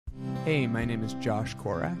Hey, my name is Josh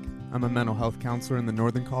Korak. I'm a mental health counselor in the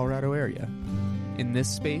Northern Colorado area. In this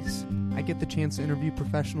space, I get the chance to interview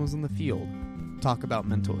professionals in the field, talk about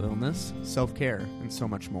mental illness, self-care, and so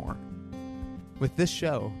much more. With this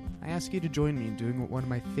show, I ask you to join me in doing what one of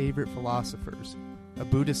my favorite philosophers, a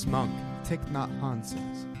Buddhist monk, Thich Nhat Hanh,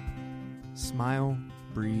 says. Smile,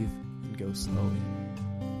 breathe, and go slowly.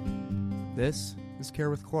 This is Care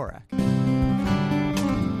with Korak.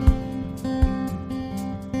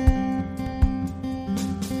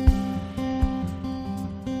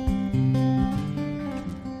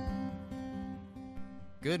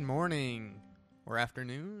 Good morning, or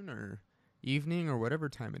afternoon, or evening, or whatever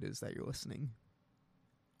time it is that you're listening.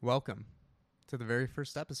 Welcome to the very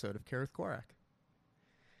first episode of Care with Korak.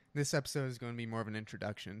 This episode is going to be more of an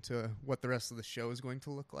introduction to what the rest of the show is going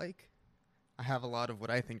to look like. I have a lot of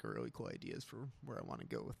what I think are really cool ideas for where I want to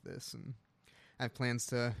go with this, and I have plans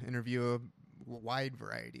to interview a wide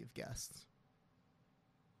variety of guests.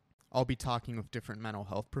 I'll be talking with different mental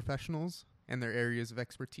health professionals and their areas of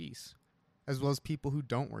expertise, as well as people who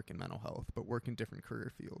don't work in mental health but work in different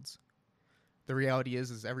career fields. The reality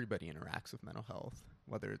is everybody interacts with mental health,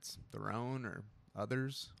 whether it's their own or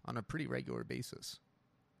others, on a pretty regular basis.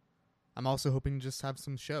 I'm also hoping to just have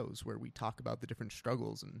some shows where we talk about the different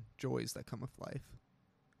struggles and joys that come with life.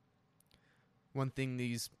 One thing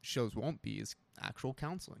these shows won't be is actual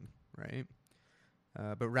counseling, right?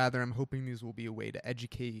 But rather I'm hoping these will be a way to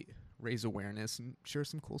educate, raise awareness, and share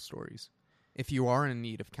some cool stories. If you are in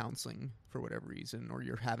need of counseling for whatever reason, or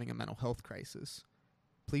you're having a mental health crisis,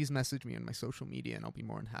 please message me on my social media and I'll be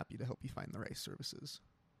more than happy to help you find the right services.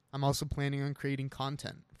 I'm also planning on creating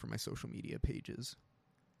content for my social media pages.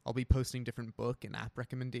 I'll be posting different book and app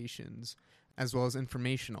recommendations, as well as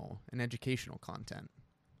informational and educational content.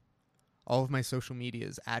 All of my social media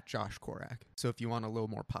is at Josh Korak, so if you want a little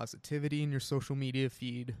more positivity in your social media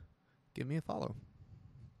feed, give me a follow.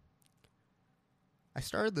 I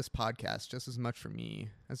started this podcast just as much for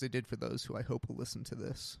me as I did for those who I hope will listen to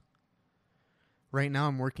this. Right now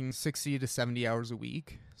I'm working 60 to 70 hours a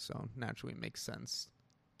week, so naturally it makes sense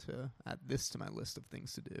to add this to my list of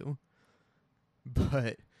things to do.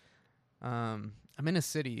 But I'm in a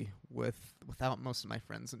city without most of my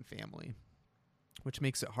friends and family, which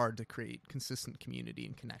makes it hard to create consistent community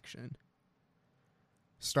and connection.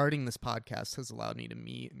 Starting this podcast has allowed me to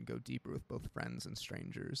meet and go deeper with both friends and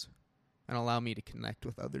strangers, and allow me to connect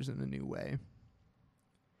with others in a new way.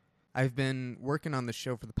 I've been working on the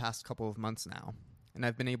show for the past couple of months now, and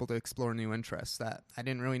I've been able to explore new interests that I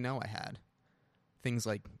didn't really know I had. Things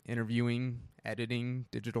like interviewing, editing,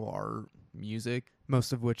 digital art, music,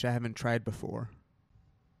 most of which I haven't tried before.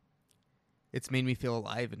 It's made me feel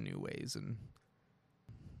alive in new ways, and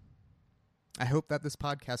I hope that this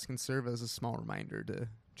podcast can serve as a small reminder to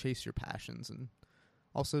chase your passions and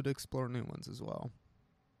also to explore new ones as well.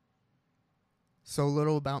 So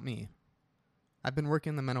little about me. I've been working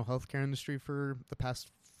in the mental health care industry for the past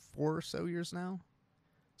 4 or so years now,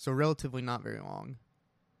 so relatively not very long.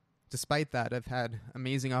 Despite that, I've had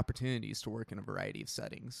amazing opportunities to work in a variety of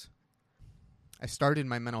settings. I started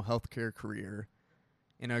my mental health care career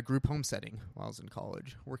in a group home setting while I was in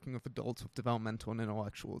college, working with adults with developmental and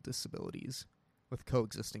intellectual disabilities with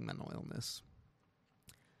coexisting mental illness.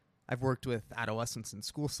 I've worked with adolescents in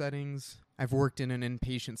school settings. I've worked in an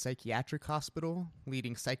inpatient psychiatric hospital,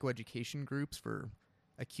 leading psychoeducation groups for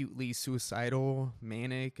acutely suicidal,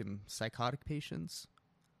 manic, and psychotic patients.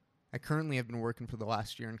 I currently have been working for the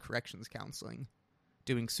last year in corrections counseling,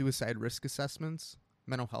 doing suicide risk assessments,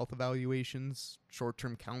 mental health evaluations,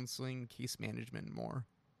 short-term counseling, case management, and more.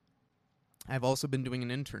 I've also been doing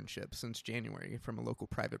an internship since January from a local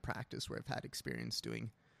private practice where I've had experience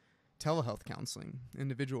doing telehealth counseling,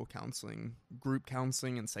 individual counseling, group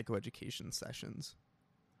counseling, and psychoeducation sessions.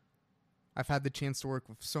 I've had the chance to work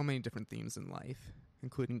with so many different themes in life,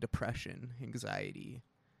 including depression, anxiety,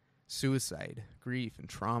 suicide, grief and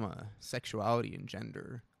trauma, sexuality and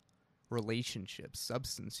gender, relationships,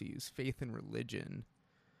 substance use, faith and religion,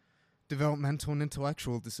 developmental and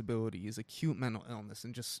intellectual disabilities, acute mental illness,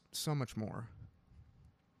 and just so much more.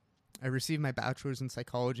 I received my bachelor's in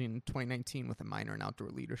psychology in 2019 with a minor in outdoor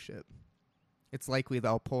leadership. It's likely that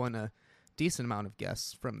I'll pull in a decent amount of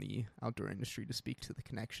guests from the outdoor industry to speak to the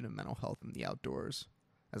connection of mental health and the outdoors,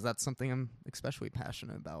 as that's something I'm especially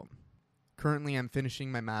passionate about. Currently, I'm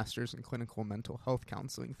finishing my master's in clinical mental health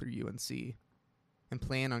counseling through UNC and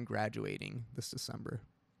plan on graduating this December.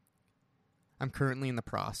 I'm currently in the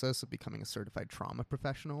process of becoming a certified trauma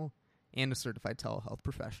professional and a certified telehealth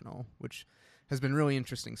professional, which has been really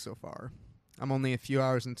interesting so far. I'm only a few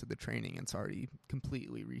hours into the training and it's already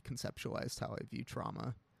completely reconceptualized how I view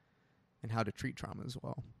trauma and how to treat trauma as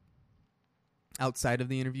well. Outside of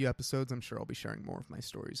the interview episodes, I'm sure I'll be sharing more of my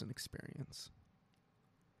stories and experience.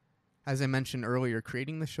 As I mentioned earlier,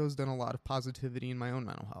 creating the show's done a lot of positivity in my own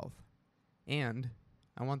mental health. And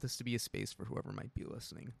I want this to be a space for whoever might be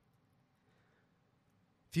listening.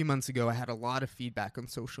 A few months ago, I had a lot of feedback on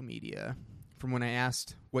social media from when I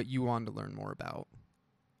asked what you wanted to learn more about.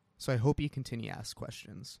 So I hope you continue to ask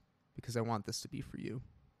questions, because I want this to be for you.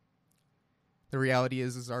 The reality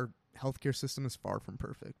is our healthcare system is far from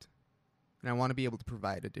perfect, and I want to be able to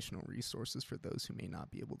provide additional resources for those who may not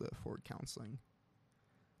be able to afford counseling.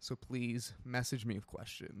 So please message me with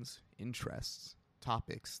questions, interests,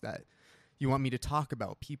 topics that you want me to talk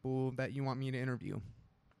about, people that you want me to interview.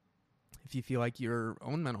 If you feel like your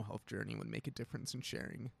own mental health journey would make a difference in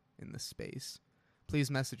sharing in this space, please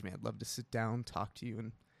message me. I'd love to sit down, talk to you,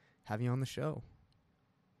 and have you on the show.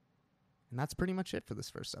 And that's pretty much it for this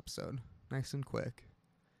first episode. Nice and quick.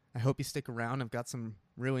 I hope you stick around. I've got some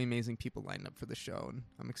really amazing people lined up for the show, and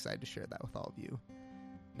I'm excited to share that with all of you.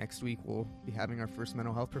 Next week, we'll be having our first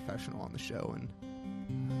mental health professional on the show, and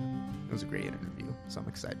it was a great interview, so I'm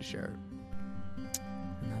excited to share it.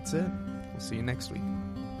 And that's it. We'll see you next week.